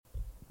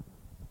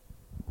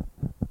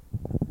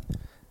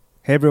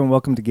Hey everyone,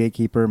 welcome to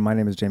Gatekeeper. My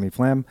name is Jamie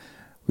Flam.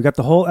 We got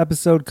the whole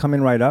episode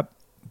coming right up,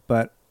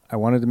 but I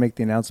wanted to make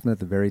the announcement at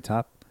the very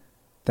top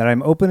that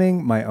I'm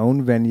opening my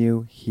own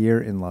venue here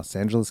in Los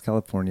Angeles,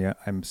 California.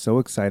 I'm so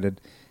excited.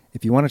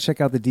 If you want to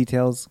check out the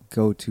details,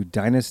 go to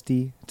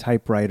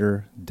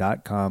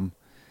dynastytypewriter.com.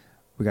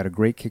 We got a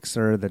great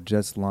Kickstarter that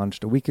just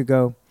launched a week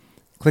ago.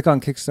 Click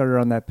on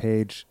Kickstarter on that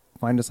page.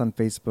 Find us on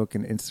Facebook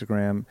and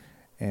Instagram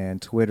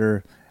and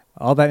Twitter.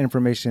 All that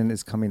information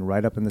is coming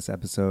right up in this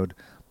episode,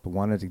 but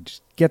wanted to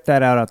just get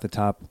that out at the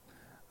top.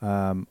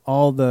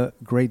 All the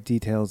great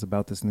details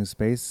about this new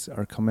space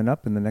are coming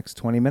up in the next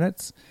 20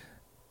 minutes.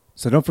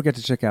 So don't forget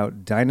to check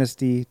out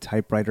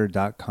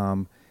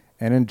dynastytypewriter.com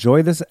and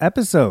enjoy this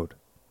episode.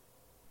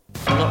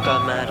 I'm not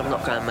going mad, I'm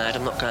not going mad,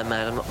 I'm not going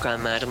mad, I'm not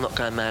going mad, I'm not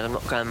going mad, I'm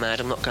not going mad,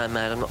 I'm not going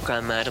mad, I'm not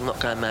going mad, I'm not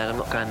going mad, I'm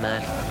not going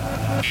mad.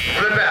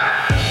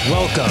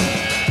 Welcome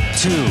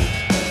to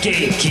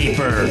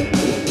Gatekeeper,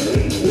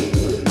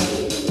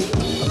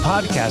 a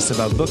podcast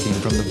about booking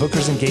from the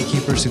bookers and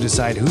gatekeepers who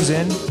decide who's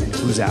in and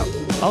who's out.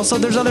 Also,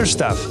 there's other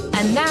stuff.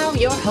 And now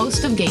your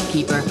host of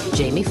Gatekeeper,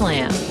 Jamie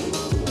Flam.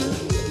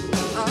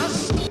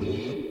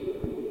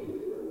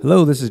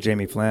 Hello, this is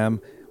Jamie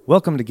Flam.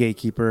 Welcome to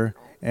Gatekeeper,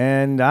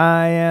 and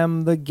I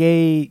am the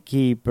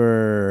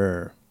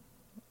gatekeeper.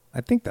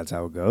 I think that's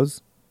how it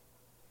goes.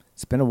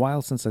 It's been a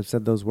while since I've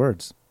said those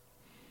words.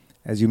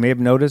 As you may have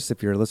noticed,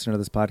 if you're a listener to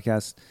this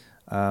podcast,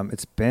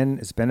 it's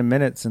been a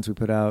minute since we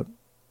put out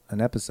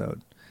an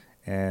episode.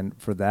 And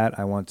for that,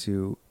 I want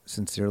to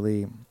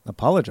sincerely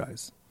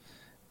apologize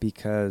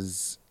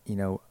because,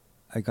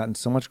 I've gotten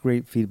so much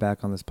great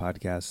feedback on this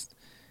podcast,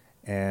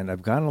 and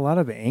I've gotten a lot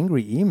of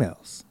angry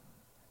emails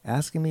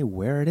asking me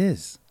where it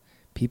is.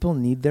 People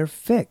need their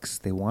fix.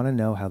 They want to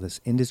know how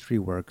this industry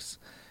works.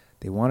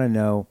 They want to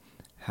know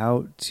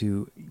how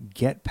to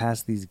get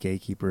past these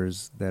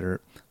gatekeepers that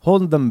are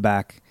holding them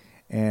back.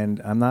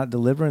 And I'm not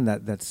delivering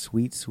that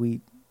sweet,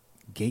 sweet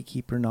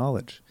gatekeeper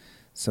knowledge.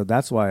 So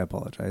that's why I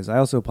apologize. I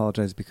also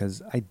apologize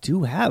because I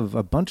do have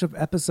a bunch of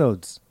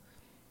episodes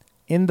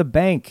in the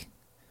bank.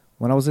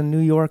 When I was in New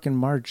York in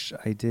March,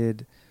 I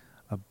did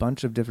a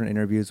bunch of different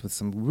interviews with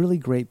some really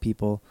great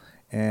people,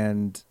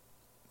 and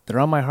they're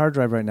on my hard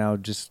drive right now,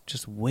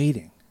 just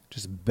waiting,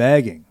 just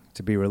begging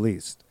to be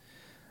released.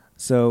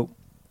 So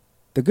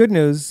the good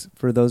news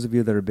for those of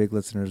you that are big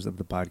listeners of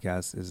the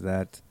podcast is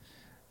that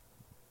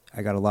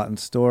I got a lot in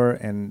store,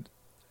 and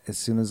as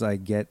soon as I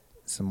get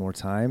some more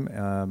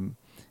time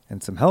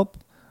and some help,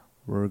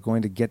 we're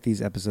going to get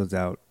these episodes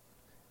out.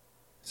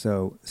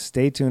 So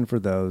stay tuned for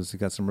those. We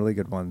got some really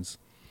good ones.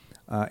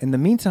 In the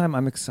meantime,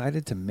 I'm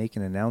excited to make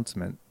an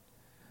announcement,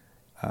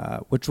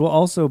 which will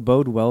also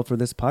bode well for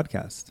this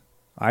podcast.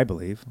 I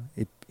believe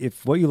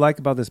if what you like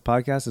about this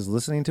podcast is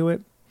listening to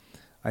it,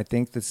 I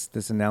think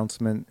this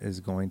announcement is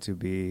going to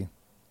be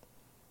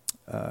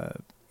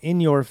in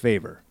your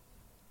favor,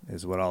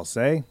 is what I'll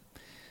say.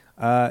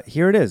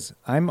 Here it is.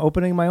 I'm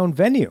opening my own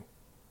venue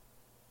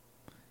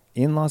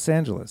in Los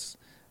Angeles.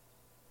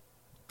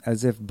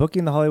 As if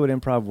booking the Hollywood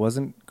Improv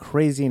wasn't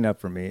crazy enough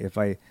for me, if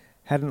I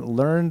hadn't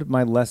learned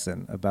my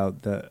lesson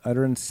about the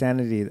utter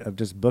insanity of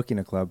just booking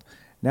a club,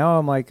 now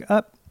I'm like,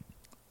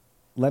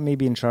 let me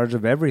be in charge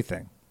of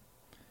everything.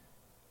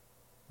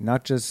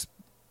 Not just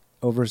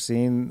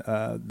overseeing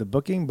the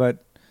booking,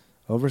 but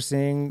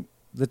overseeing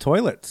the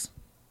toilets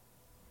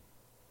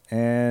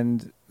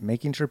and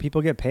making sure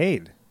people get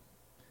paid,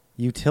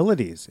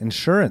 utilities,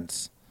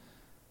 insurance,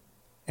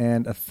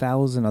 and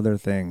 1,000 other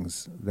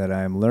things that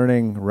I'm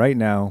learning right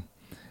now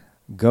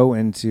go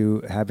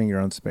into having your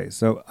own space.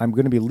 So I'm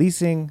going to be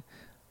leasing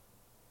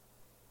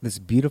this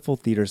beautiful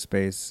theater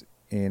space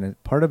in a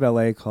part of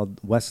LA called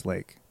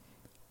Westlake.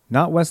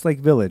 Not Westlake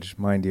Village,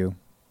 mind you,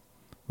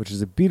 which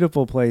is a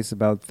beautiful place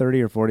about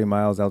 30 or 40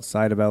 miles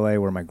outside of LA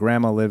where my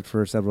grandma lived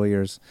for several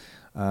years.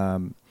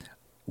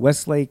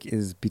 Westlake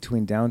is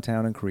between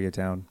downtown and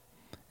Koreatown.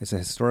 It's a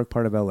historic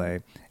part of LA.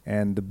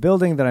 And the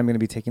building that I'm going to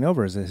be taking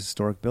over is a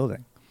historic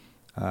building.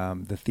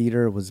 The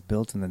theater was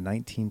built in the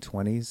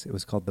 1920s. It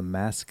was called the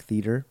Mask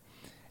Theater.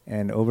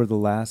 And over the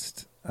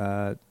last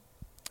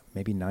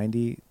maybe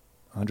 90,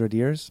 100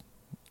 years,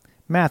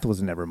 math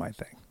was never my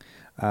thing.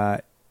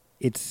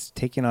 It's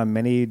taken on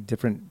many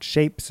different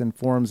shapes and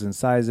forms and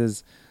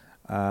sizes.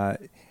 At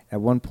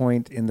one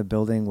point in the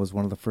building was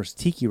one of the first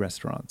tiki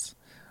restaurants.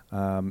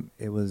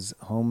 It was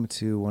home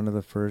to one of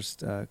the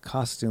first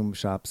costume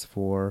shops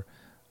for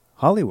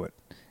Hollywood.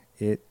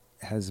 It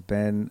has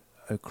been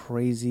a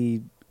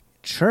crazy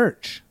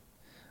church.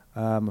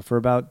 For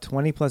about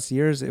 20 plus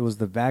years, it was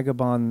the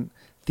Vagabond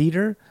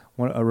Theater,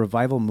 a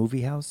revival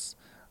movie house.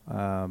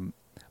 I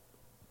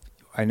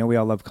know we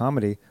all love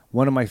comedy.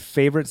 One of my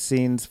favorite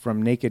scenes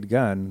from Naked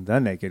Gun, The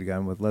Naked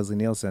Gun with Leslie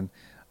Nielsen,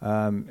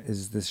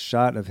 is this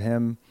shot of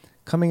him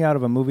coming out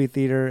of a movie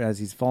theater as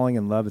he's falling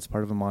in love. It's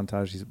part of a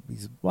montage.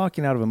 He's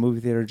walking out of a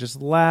movie theater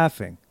just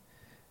laughing.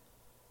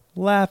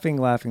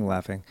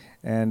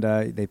 And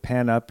they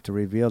pan up to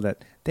reveal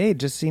that they had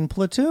just seen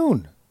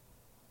Platoon.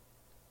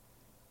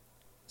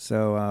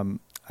 So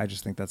I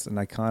just think that's an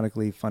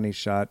iconically funny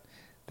shot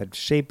that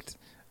shaped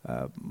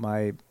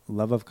my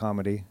love of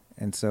comedy.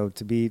 And so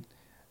to be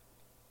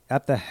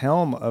at the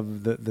helm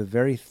of the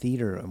very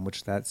theater in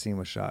which that scene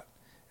was shot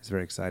is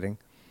very exciting.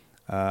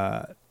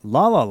 La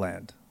La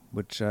Land,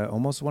 which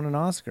almost won an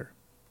Oscar.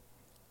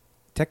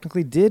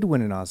 Technically did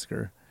win an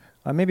Oscar.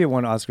 Maybe it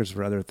won Oscars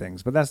for other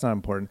things, but that's not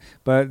important.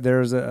 But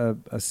there's a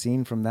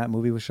scene from that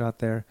movie was shot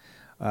there.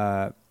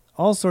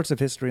 All sorts of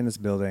history in this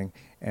building,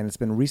 and it's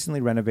been recently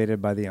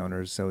renovated by the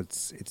owners, so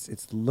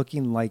it's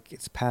looking like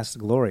it's past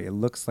glory. It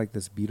looks like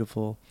this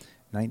beautiful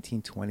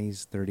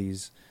 1920s,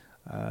 30s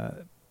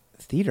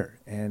theater.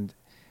 And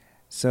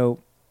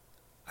so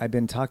I've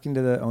been talking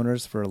to the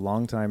owners for a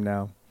long time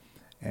now,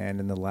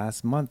 and in the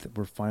last month,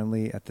 we're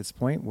finally at this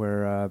point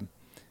where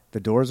the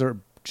doors are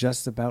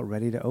just about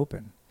ready to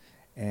open.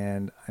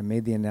 And I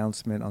made the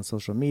announcement on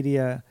social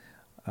media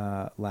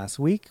last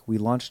week. We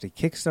launched a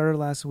Kickstarter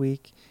last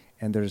week,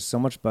 and there's so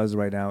much buzz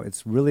right now.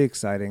 It's really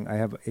exciting. I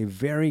have a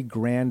very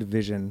grand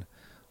vision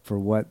for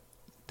what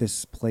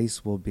this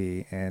place will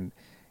be. And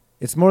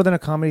it's more than a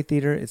comedy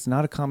theater. It's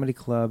not a comedy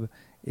club.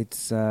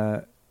 It's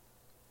a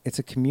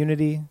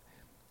community.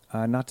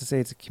 Not to say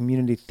it's a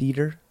community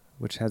theater,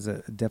 which has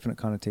a definite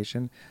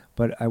connotation,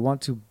 but I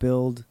want to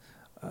build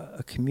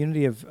a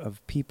community of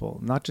people,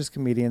 not just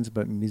comedians,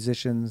 but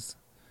musicians,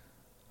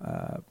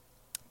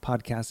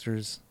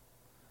 podcasters,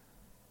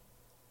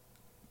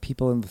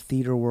 people in the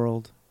theater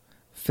world,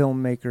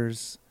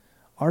 filmmakers,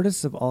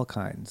 artists of all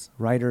kinds,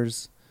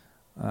 writers,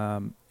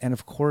 and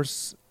of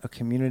course, a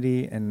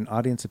community and an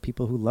audience of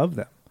people who love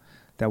them,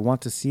 that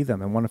want to see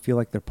them and want to feel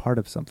like they're part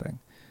of something.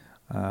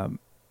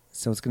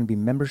 So it's going to be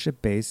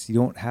membership based. You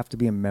don't have to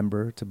be a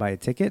member to buy a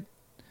ticket.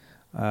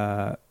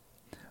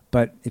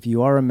 But if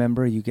you are a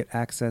member, you get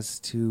access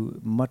to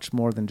much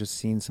more than just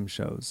seeing some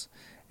shows.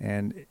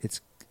 And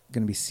it's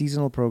going to be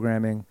seasonal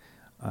programming.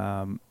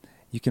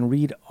 You can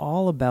read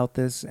all about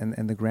this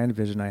and the grand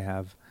vision I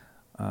have.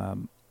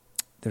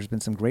 There's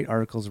been some great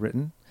articles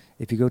written.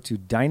 If you go to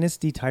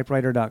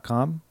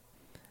dynastytypewriter.com,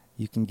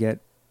 you can get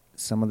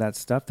some of that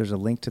stuff. There's a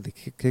link to the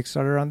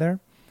Kickstarter on there.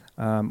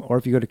 Or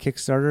if you go to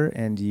Kickstarter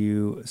and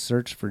you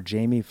search for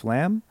Jamie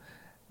Flam,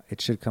 it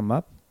should come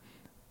up.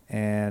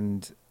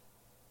 And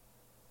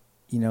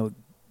you know,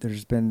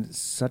 there's been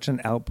such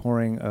an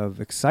outpouring of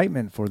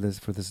excitement for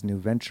this new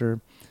venture.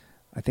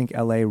 I think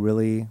LA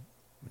really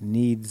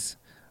needs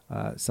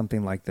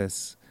something like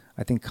this.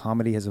 I think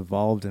comedy has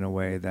evolved in a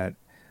way that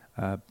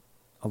a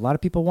lot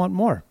of people want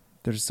more.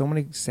 There's so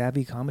many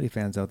savvy comedy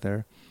fans out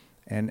there,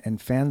 and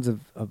fans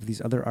of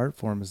these other art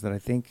forms that I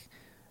think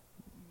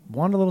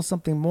want a little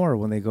something more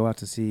when they go out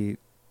to see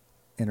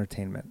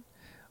entertainment.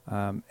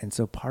 And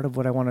so part of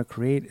what I want to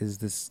create is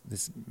this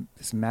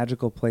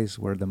magical place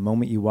where the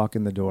moment you walk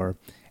in the door,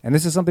 and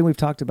this is something we've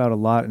talked about a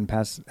lot in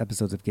past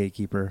episodes of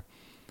Gatekeeper,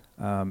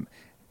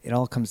 it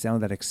all comes down to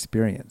that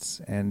experience.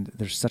 And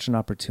there's such an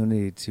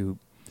opportunity to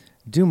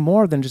do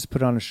more than just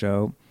put on a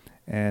show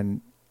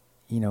and,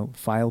 you know,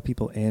 file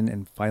people in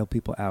and file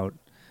people out.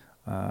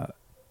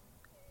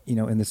 You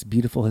know, in this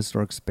beautiful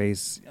historic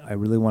space, I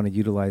really want to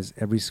utilize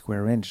every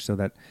square inch so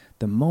that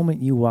the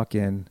moment you walk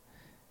in,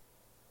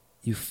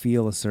 you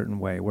feel a certain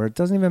way, where it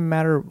doesn't even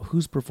matter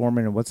who's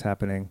performing or what's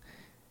happening.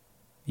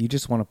 You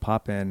just want to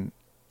pop in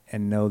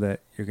and know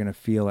that you're going to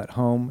feel at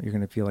home. You're going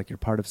to feel like you're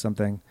part of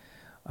something.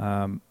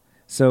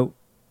 So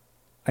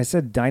I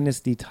said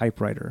Dynasty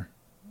Typewriter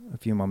a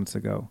few moments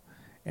ago,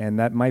 and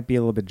that might be a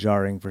little bit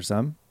jarring for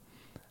some.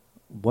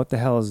 What the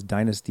hell is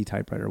Dynasty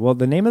Typewriter? Well,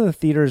 the name of the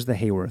theater is the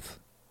Hayworth.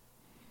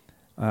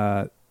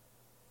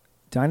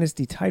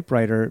 Dynasty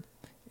Typewriter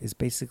is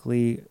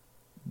basically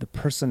the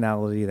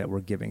personality that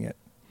we're giving it.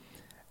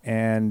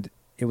 And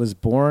it was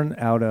born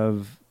out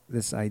of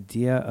this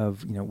idea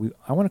of, you know,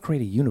 I want to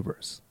create a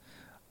universe.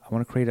 I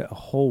want to create a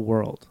whole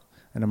world,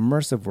 an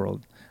immersive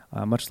world,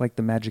 much like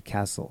the Magic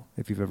Castle,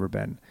 if you've ever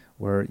been,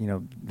 where, you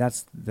know,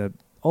 that's the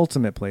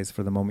ultimate place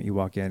for the moment you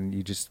walk in.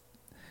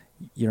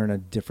 You're in a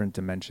different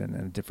dimension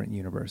and a different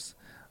universe.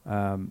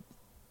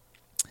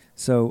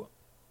 So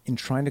in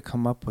trying to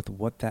come up with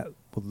what that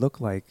would look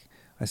like,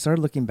 I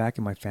started looking back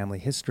in my family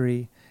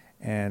history,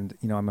 and,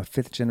 you know, I'm a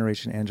 5th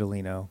generation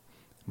Angelino.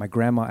 My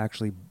grandma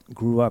actually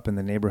grew up in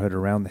the neighborhood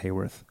around the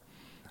Hayworth.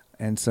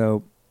 And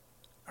so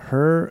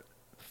her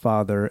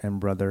father and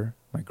brother,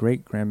 my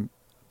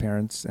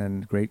great-grandparents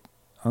and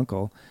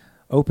great-uncle,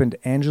 opened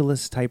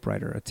Angelus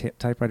Typewriter, a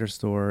typewriter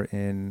store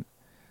in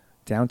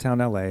downtown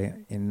LA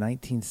in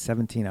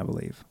 1917, I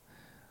believe.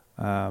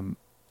 And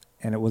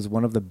it was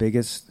one of the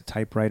biggest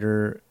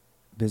typewriter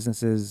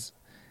businesses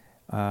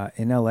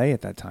in LA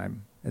at that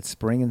time, at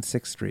Spring and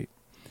 6th Street.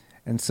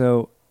 And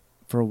so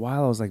for a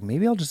while, I was like,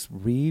 maybe I'll just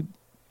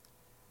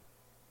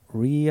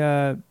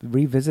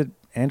revisit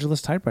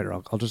Angelus Typewriter.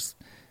 I'll just,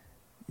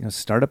 you know,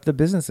 start up the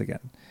business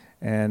again.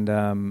 And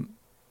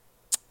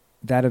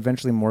that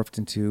eventually morphed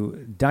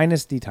into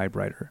Dynasty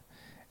Typewriter.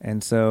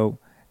 And so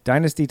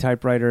Dynasty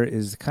Typewriter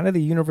is kind of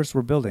the universe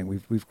we're building.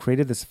 We've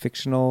created this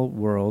fictional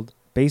world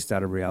based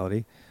out of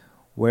reality,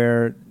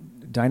 where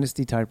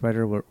Dynasty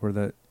Typewriter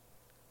were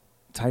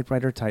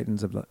typewriter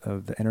titans of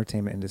the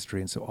entertainment industry.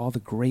 And so all the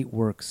great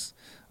works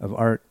of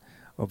art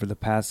over the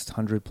past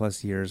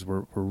 100+ years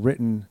were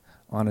written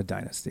on a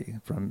dynasty,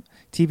 from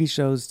TV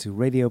shows to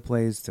radio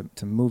plays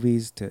to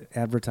movies to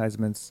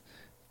advertisements,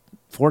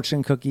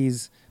 fortune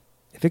cookies.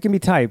 If it can be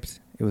typed,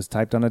 it was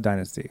typed on a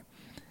dynasty.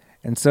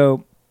 And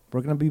so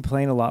we're going to be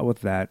playing a lot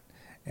with that,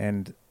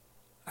 and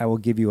I will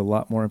give you a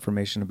lot more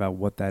information about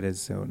what that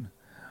is soon.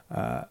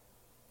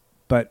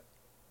 But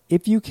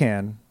if you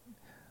can,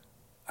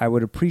 I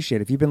would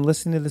appreciate, if you've been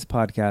listening to this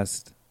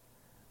podcast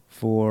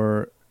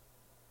for,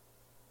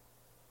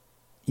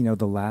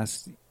 the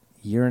last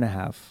year and a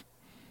half,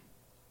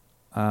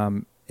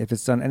 if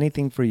it's done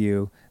anything for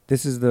you,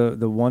 this is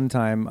the one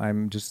time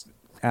I'm just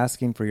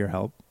asking for your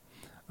help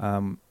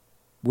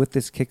with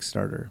this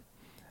Kickstarter.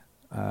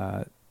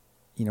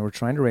 We're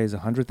trying to raise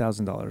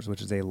 $100,000,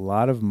 which is a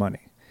lot of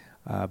money.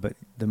 But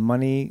the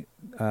money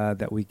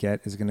that we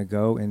get is going to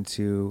go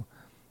into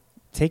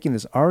taking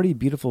this already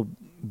beautiful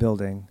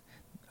building.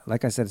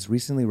 Like I said, it's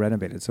recently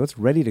renovated, so it's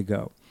ready to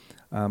go.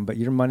 But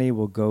your money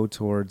will go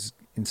towards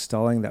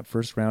installing that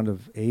first round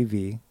of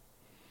AV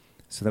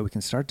so that we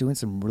can start doing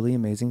some really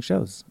amazing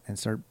shows and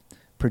start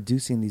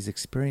producing these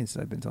experiences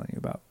I've been telling you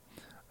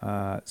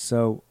about.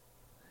 So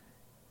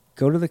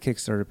go to the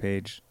Kickstarter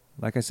page.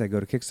 Like I said, go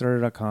to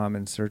Kickstarter.com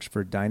and search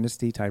for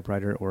Dynasty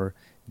Typewriter or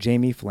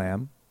Jamie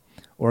Flam,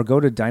 or go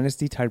to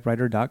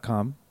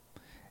DynastyTypewriter.com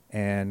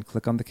and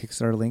click on the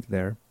Kickstarter link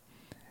there.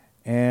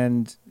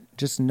 And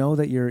just know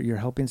that you're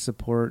helping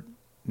support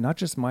not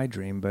just my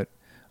dream, but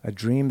a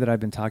dream that I've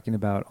been talking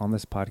about on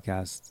this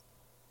podcast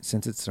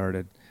since it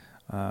started.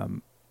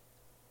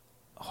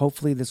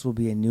 Hopefully this will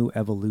be a new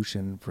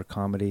evolution for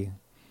comedy.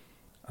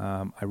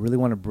 I really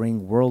want to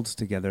bring worlds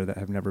together that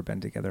have never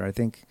been together. I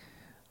think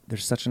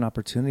there's such an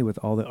opportunity with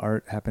all the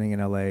art happening in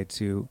LA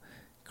to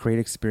create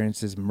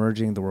experiences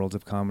merging the worlds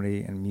of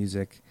comedy and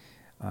music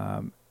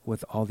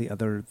with all the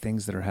other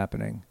things that are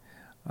happening.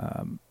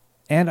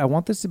 And I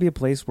want this to be a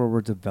place where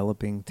we're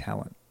developing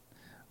talent.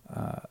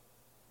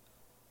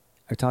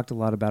 I talked a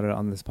lot about it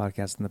on this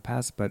podcast in the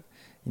past, but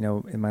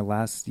in my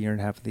last year and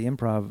a half of the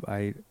Improv,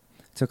 I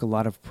took a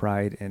lot of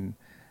pride in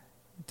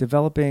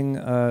developing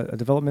a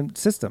development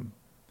system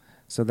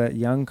so that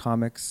young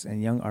comics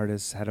and young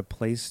artists had a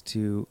place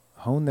to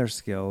hone their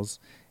skills,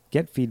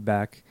 get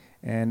feedback,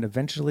 and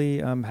eventually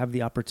have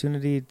the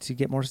opportunity to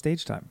get more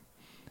stage time.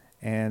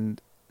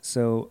 And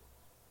so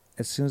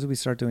as soon as we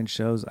start doing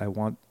shows, I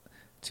want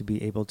to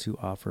be able to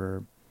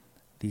offer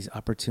these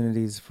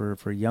opportunities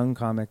for young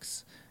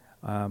comics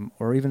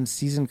or even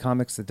seasoned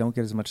comics that don't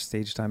get as much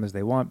stage time as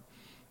they want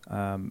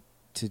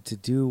to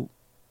do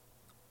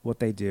what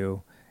they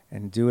do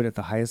and do it at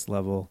the highest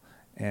level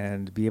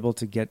and be able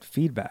to get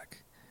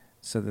feedback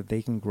so that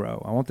they can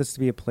grow. I want this to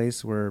be a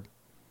place where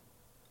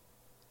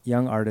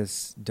young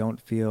artists don't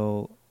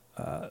feel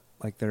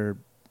like they're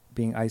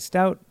being iced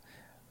out.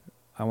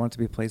 I want it to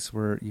be a place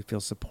where you feel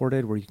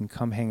supported, where you can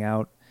come hang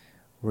out,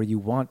 where you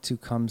want to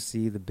come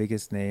see the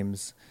biggest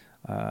names.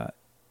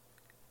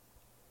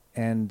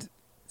 And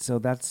so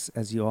that's,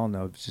 as you all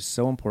know, it's just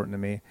so important to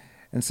me.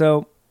 And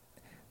so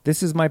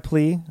this is my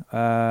plea.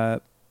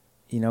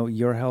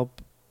 Your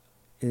help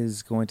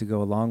is going to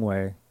go a long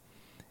way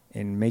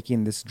in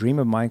making this dream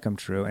of mine come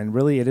true. And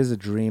really, it is a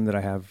dream that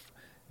I have,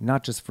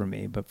 not just for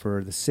me, but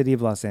for the city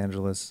of Los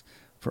Angeles,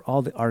 for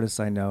all the artists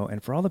I know,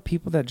 and for all the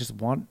people that just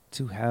want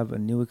to have a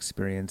new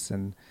experience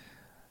and,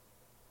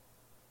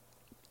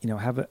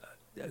 have a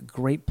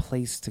great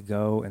place to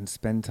go and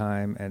spend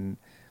time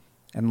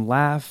and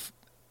laugh,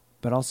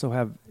 but also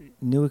have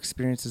new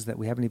experiences that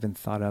we haven't even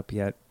thought up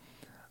yet.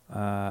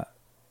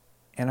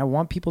 And I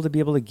want people to be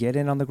able to get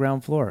in on the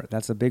ground floor.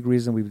 That's a big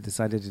reason we've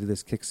decided to do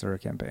this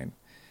Kickstarter campaign,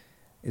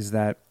 is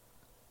that,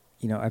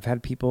 I've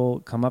had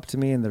people come up to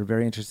me and they're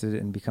very interested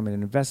in becoming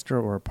an investor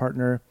or a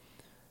partner.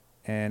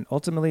 And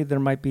ultimately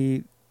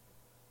we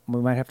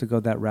might have to go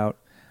that route.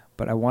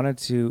 But I wanted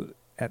to,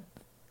 at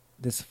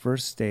this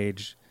first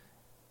stage,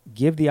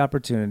 give the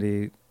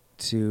opportunity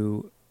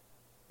to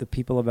the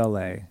people of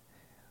LA,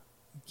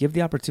 give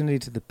the opportunity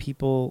to the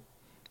people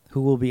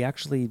who will be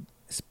actually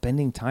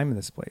spending time in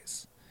this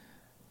place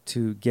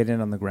to get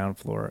in on the ground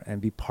floor and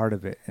be part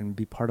of it and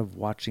be part of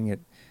watching it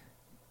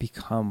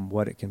become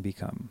what it can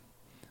become,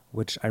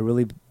 which I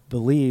really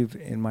believe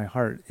in my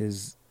heart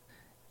is,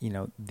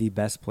 the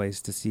best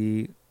place to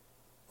see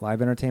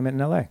live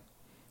entertainment in LA.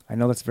 I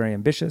know that's very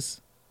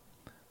ambitious,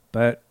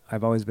 but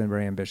I've always been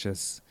very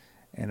ambitious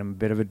and I'm a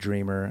bit of a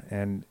dreamer,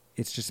 and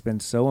it's just been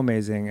so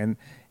amazing. And,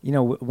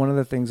 one of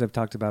the things I've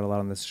talked about a lot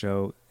on this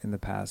show in the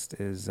past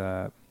is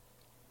how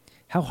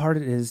hard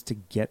it is to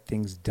get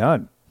things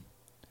done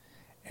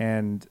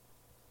and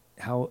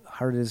how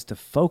hard it is to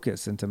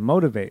focus and to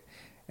motivate,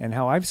 and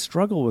how I've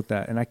struggled with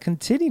that. And I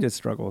continue to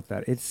struggle with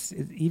that. It's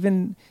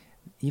even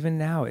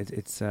now, it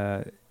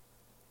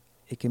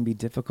can be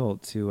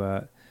difficult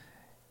to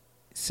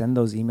send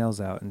those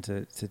emails out and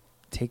to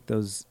take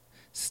those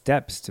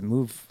steps to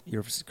move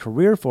your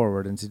career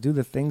forward and to do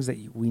the things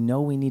that we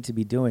know we need to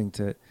be doing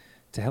to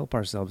to help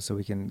ourselves so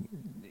we can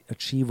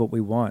achieve what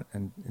we want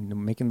and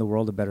making the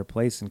world a better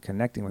place and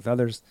connecting with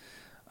others.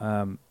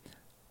 I'm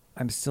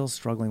still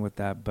struggling with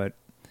that, but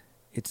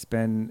it's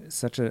been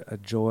such a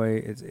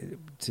joy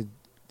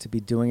to be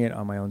doing it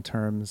on my own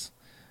terms.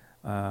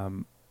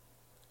 And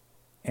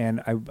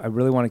I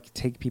really want to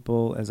take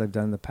people, as I've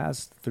done in the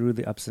past, through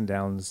the ups and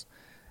downs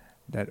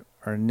that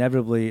are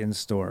inevitably in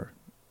store.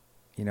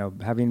 You know,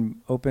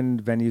 having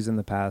opened venues in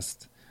the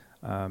past,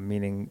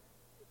 meaning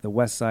the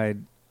West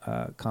Side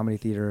Comedy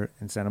Theater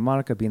in Santa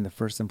Monica, being the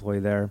first employee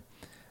there,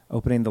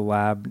 opening the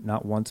Lab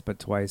not once but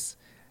twice.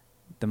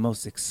 The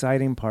most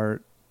exciting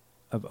part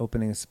of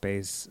opening a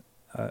space,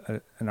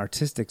 an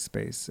artistic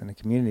space and a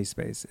community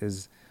space,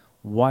 is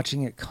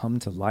watching it come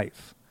to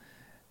life.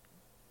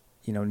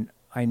 You know,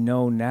 I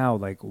know now,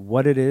 like,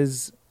 what it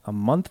is a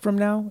month from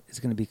now is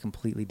going to be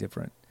completely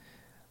different.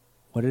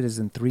 What it is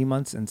in 3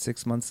 months and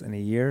 6 months and a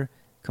year,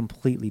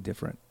 completely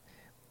different.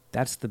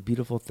 That's the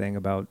beautiful thing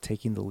about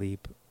taking the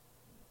leap,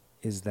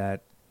 is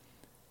that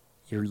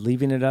you're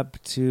leaving it up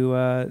to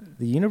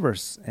the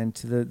universe and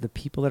to the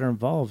people that are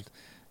involved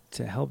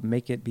to help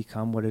make it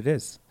become what it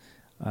is.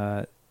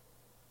 You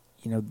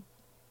know,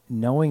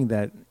 knowing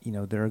that, you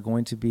know, there are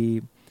going to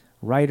be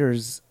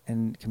writers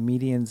and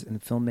comedians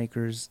and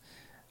filmmakers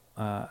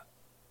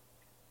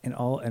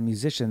and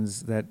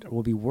musicians that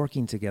will be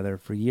working together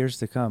for years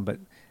to come, but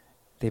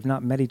they've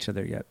not met each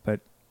other yet. But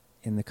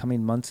in the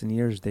coming months and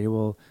years, they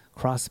will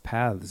cross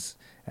paths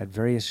at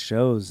various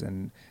shows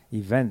and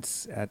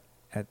events at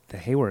the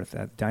Hayworth,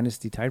 at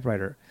Dynasty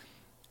Typewriter,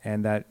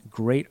 and that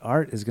great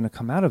art is going to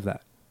come out of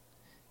that.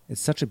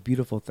 It's such a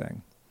beautiful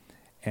thing.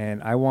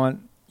 And I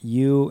want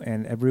you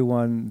and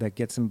everyone that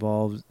gets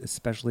involved,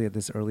 especially at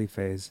this early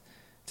phase,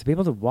 to be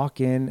able to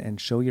walk in and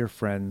show your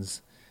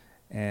friends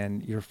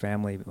and your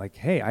family, like,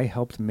 hey, I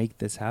helped make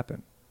this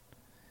happen.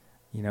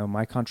 You know,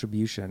 my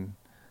contribution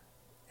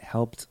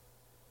helped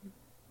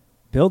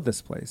build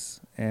this place,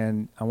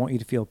 and I want you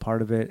to feel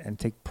part of it and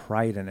take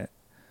pride in it.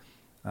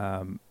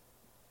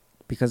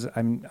 Because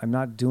I'm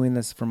not doing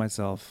this for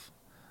myself.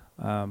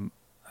 I'm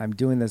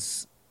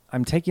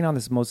taking on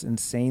this most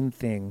insane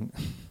thing.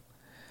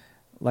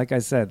 Like I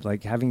said,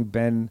 like, having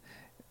been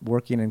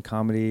working in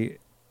comedy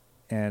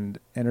and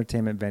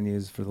entertainment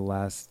venues for the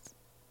last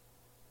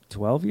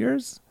 12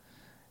 years,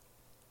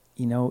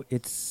 you know,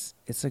 it's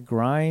a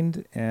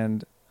grind,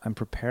 and I'm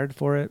prepared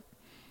for it.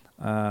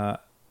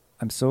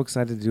 I'm so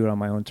excited to do it on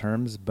my own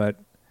terms, but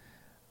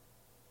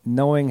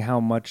knowing how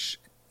much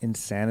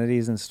insanity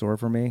is in store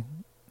for me,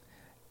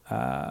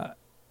 I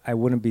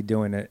wouldn't be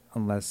doing it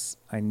unless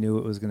I knew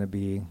it was going to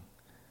be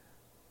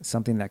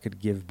something that could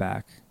give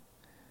back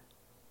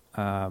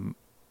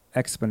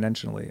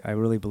exponentially. I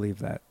really believe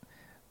that.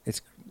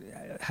 It's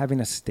having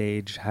a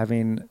stage,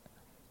 having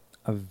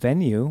a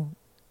venue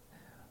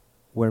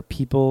where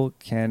people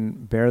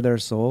can bare their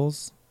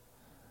souls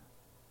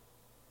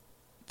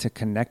to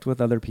connect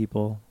with other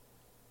people.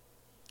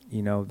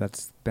 You know,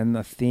 that's been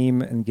a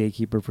theme in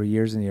Gatekeeper for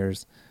years and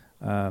years.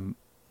 Well,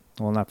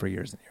 not for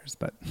years and years,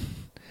 but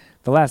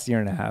the last year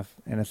and a half,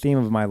 and a theme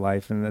of my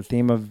life, and the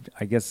theme of,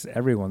 I guess,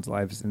 everyone's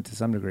lives, and to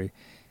some degree,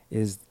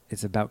 is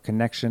it's about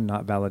connection,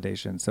 not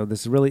validation. So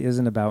this really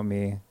isn't about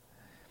me.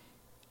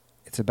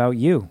 It's about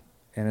you,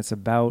 and it's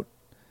about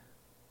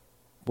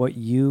what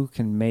you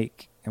can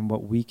make and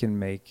what we can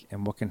make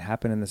and what can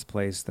happen in this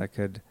place that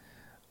could,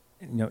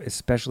 you know,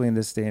 especially in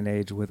this day and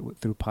age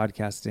through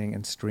podcasting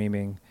and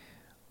streaming,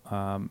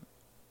 and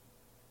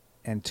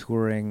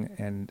touring,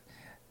 and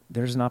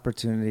there's an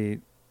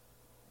opportunity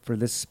for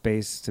this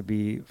space to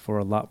be for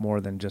a lot more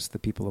than just the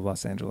people of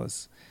Los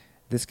Angeles.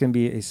 This can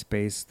be a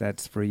space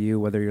that's for you,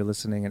 whether you're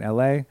listening in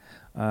LA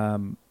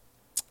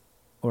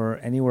or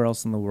anywhere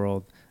else in the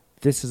world.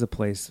 This is a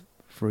place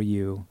for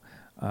you.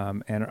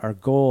 And our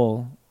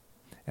goal,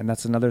 and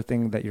that's another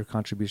thing that your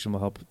contribution will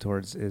help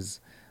towards, is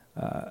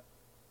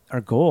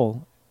our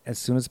goal as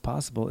soon as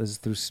possible is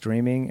through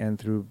streaming and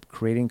through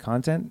creating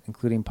content,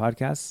 including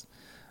podcasts,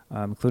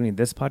 including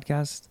this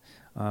podcast,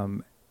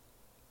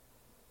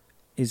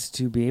 is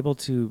to be able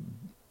to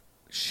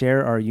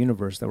share our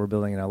universe that we're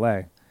building in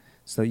LA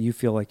so that you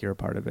feel like you're a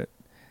part of it,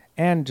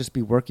 and just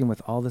be working with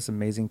all this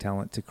amazing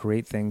talent to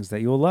create things that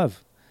you'll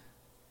love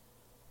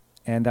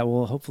and that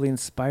will hopefully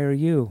inspire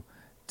you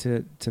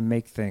to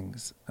make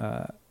things,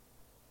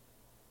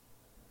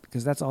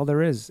 because that's all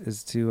there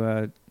is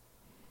to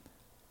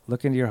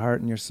look into your heart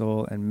and your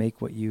soul and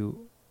make what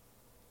you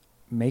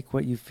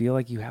feel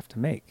like you have to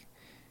make.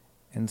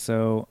 And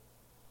so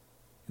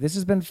this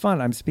has been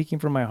fun. I'm speaking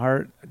from my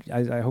heart.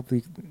 I hope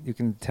you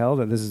can tell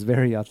that this is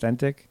very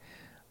authentic.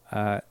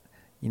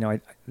 You know,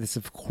 this,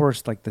 of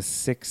course, like the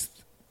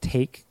sixth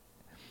take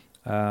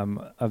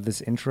of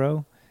this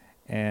intro,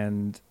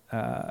 and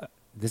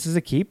this is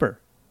a keeper.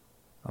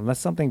 Unless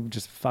something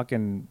just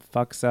fucking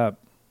fucks up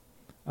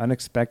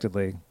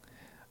unexpectedly,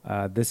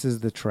 this is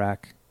the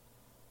track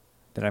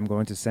that I'm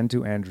going to send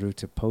to Andrew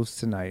to post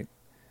tonight.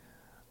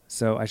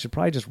 So I should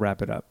probably just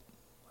wrap it up.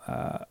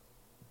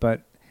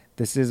 But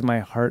this is my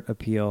heart's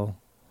appeal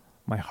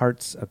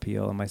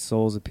and my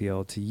soul's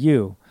appeal to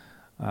you.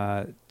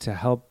 to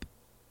help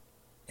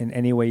in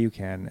any way you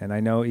can. And I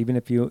know even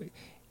if you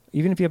have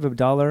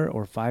 $1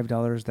 or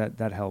 $5,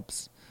 that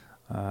helps.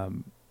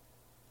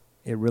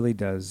 It really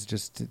does,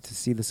 just to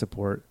see the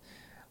support.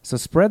 So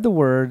spread the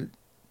word.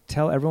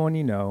 Tell everyone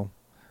you know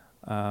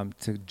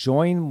to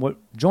join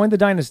the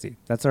dynasty.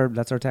 That's our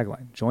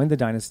tagline. Join the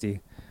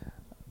dynasty.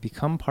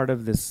 Become part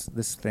of this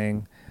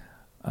thing.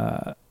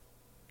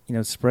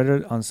 Spread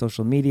it on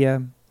social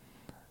media,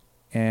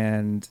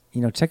 and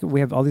check it. We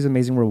have all these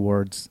amazing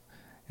rewards,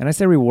 and I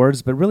say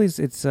rewards, but really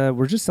it's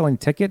we're just selling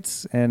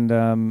tickets and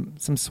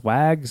some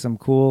swag, some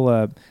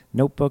cool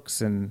notebooks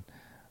and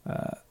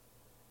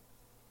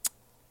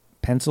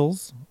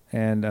pencils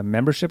and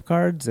membership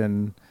cards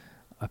and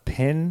a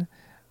pin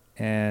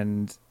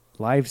and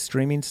live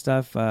streaming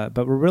stuff.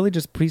 But we're really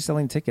just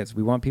pre-selling tickets.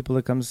 We want people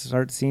to come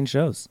start seeing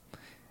shows,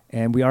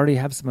 and we already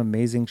have some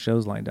amazing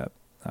shows lined up.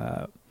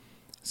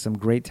 Some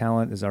great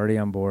talent is already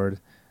on board.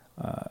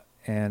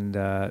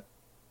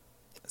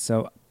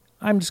 So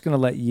I'm just going to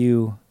let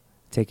you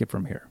take it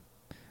from here.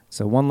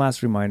 So one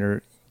last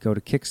reminder, go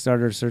to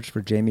Kickstarter, search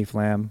for Jamie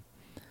Flam,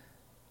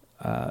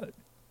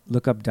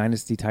 look up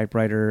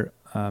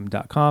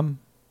dynastytypewriter.com.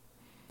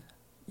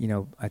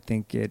 I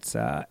think it's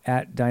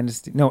at Join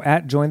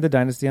the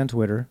Dynasty on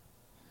Twitter,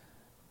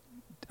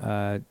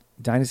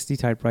 Dynasty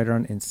Typewriter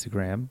on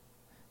Instagram,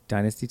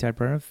 Dynasty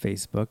Typewriter on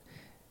Facebook.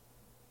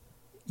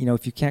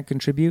 If you can't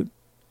contribute,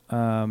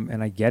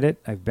 and I get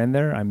it, I've been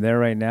there, I'm there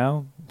right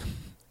now.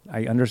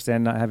 I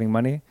understand not having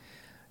money.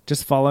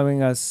 Just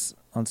following us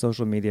on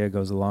social media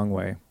goes a long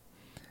way.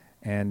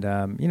 And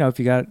if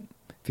you got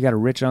a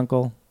rich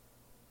uncle,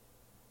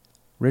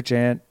 rich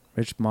aunt,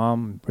 rich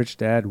mom, rich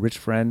dad, rich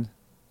friend,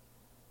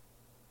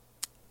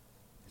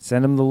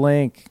 send them the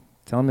link.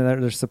 Tell them that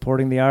they're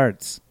supporting the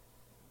arts.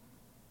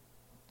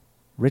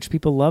 Rich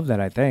people love that,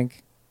 I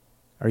think.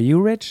 Are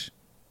you rich?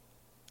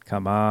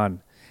 Come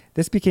on.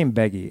 This became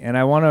beggy, and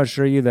I want to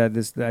assure you that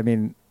this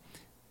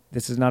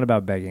is not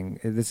about begging.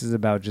 This is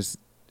about just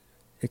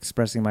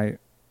expressing my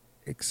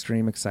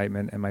extreme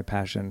excitement and my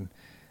passion.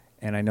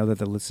 And I know that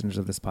the listeners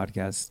of this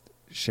podcast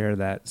share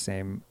that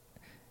same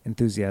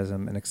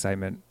enthusiasm and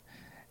excitement.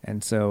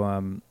 And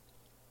so,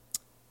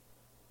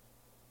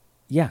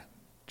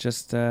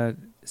 just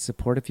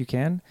support if you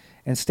can,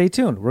 and stay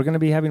tuned. We're going to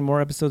be having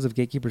more episodes of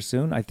Gatekeeper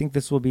soon. I think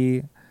this will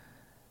be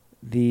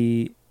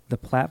the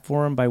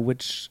platform by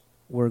which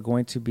we're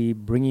going to be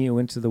bringing you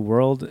into the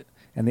world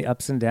and the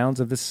ups and downs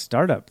of this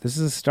startup. This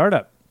is a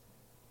startup.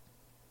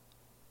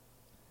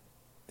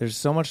 There's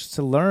so much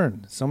to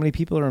learn. So many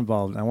people are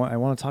involved. I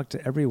want to talk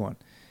to everyone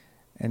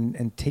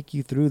and take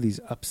you through these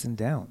ups and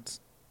downs.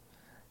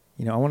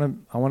 I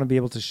want to be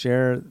able to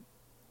share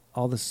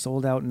all the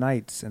sold out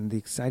nights and the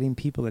exciting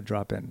people that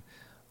drop in.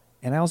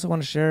 And I also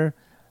want to share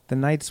the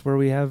nights where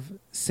we have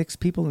 6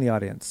 people in the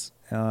audience,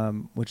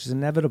 which is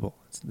inevitable.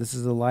 This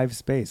is a live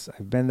space.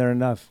 I've been there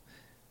enough.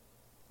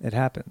 It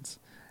happens.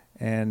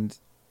 And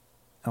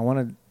I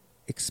want to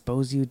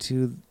expose you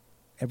to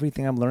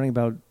everything I'm learning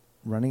about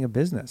running a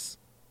business.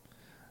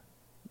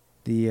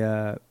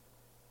 The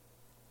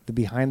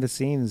behind the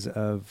scenes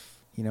of,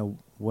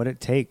 what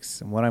it takes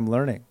and what I'm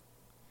learning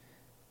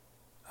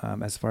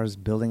as far as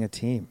building a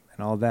team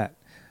and all that.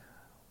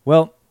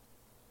 Well,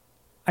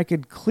 I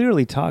could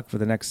clearly talk for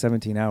the next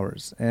 17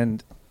 hours,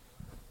 and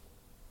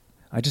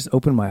I just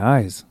opened my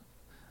eyes.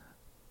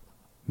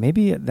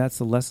 Maybe that's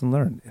the lesson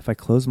learned. If I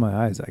close my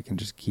eyes, I can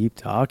just keep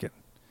talking.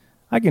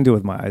 I can do it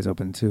with my eyes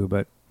open too,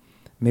 but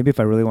maybe if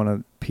I really want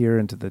to peer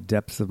into the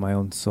depths of my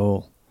own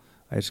soul,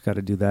 I just got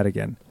to do that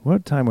again.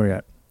 What time are we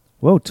at?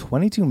 Whoa,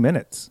 22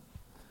 minutes.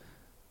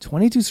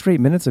 22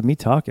 straight minutes of me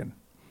talking.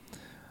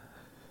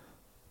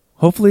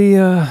 Hopefully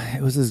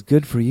it was as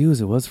good for you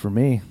as it was for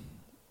me.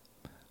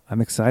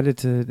 I'm excited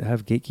to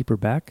have Gatekeeper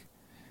back.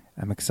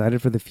 I'm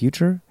excited for the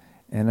future,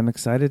 and I'm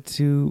excited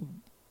to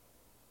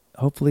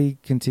hopefully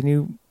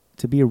continue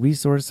to be a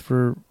resource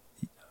for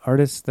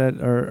artists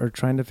that are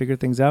trying to figure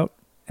things out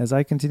as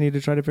I continue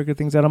to try to figure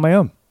things out on my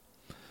own.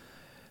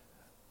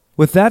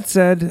 With that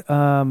said,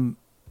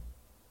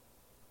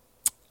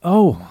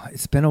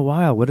 it's been a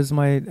while. What is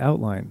my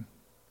outline?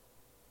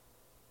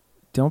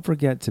 Don't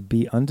forget to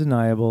be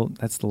undeniable.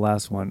 That's the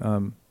last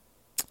one.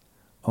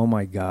 Oh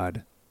my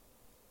God.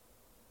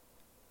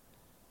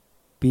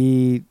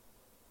 I'm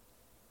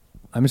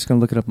just going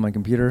to look it up on my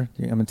computer.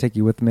 I'm going to take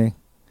you with me.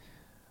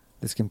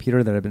 This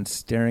computer that I've been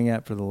staring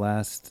at for the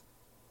last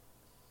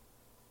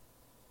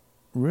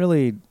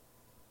really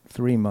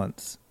 3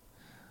 months.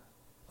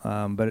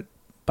 But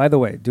by the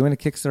way, doing a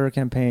Kickstarter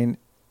campaign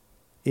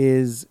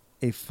is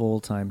a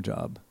full-time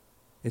job.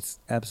 It's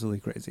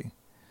absolutely crazy.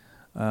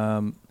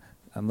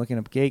 I'm looking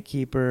up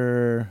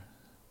Gatekeeper.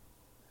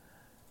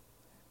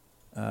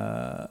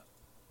 Oh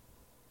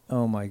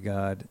my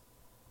God.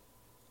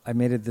 I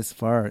made it this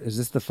far. Is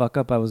this the fuck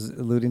up I was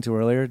alluding to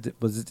earlier?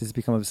 Was it just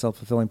become a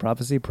self-fulfilling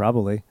prophecy?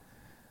 Probably.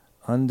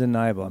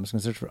 Undeniable. I'm just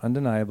going to search for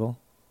undeniable.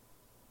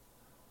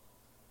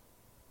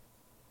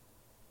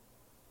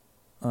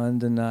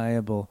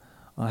 Undeniable.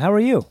 How are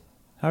you?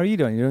 How are you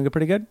doing? You doing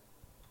pretty good?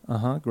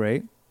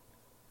 Great.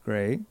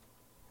 Great.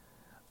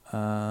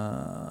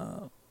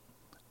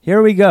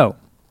 Here we go.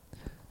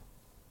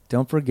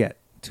 Don't forget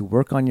to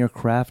work on your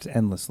craft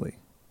endlessly.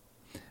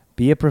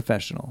 Be a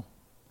professional.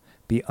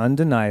 Be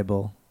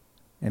undeniable.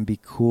 And be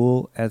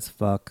cool as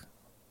fuck.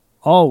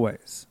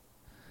 Always.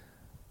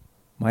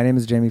 My name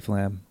is Jamie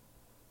Flam.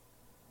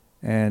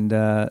 And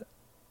I'll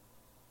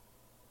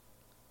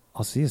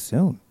see you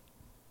soon.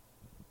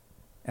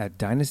 At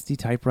Dynasty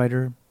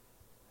Typewriter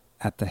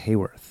at the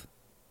Hayworth.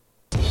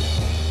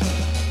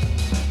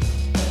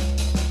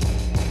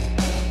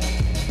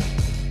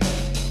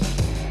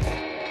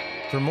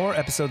 For more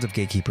episodes of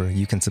Gatekeeper,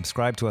 you can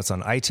subscribe to us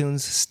on iTunes,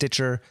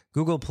 Stitcher,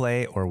 Google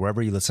Play, or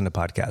wherever you listen to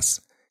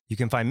podcasts. You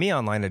can find me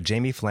online at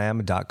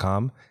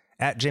jamieflam.com,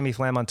 at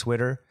jamieflam on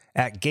Twitter,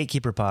 at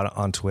GatekeeperPod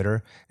on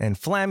Twitter, and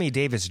Flammy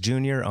Davis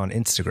Jr. on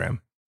Instagram.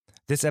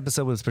 This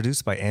episode was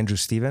produced by Andrew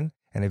Steven,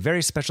 and a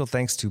very special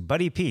thanks to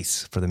Buddy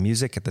Peace for the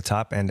music at the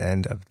top and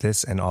end of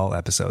this and all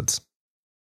episodes.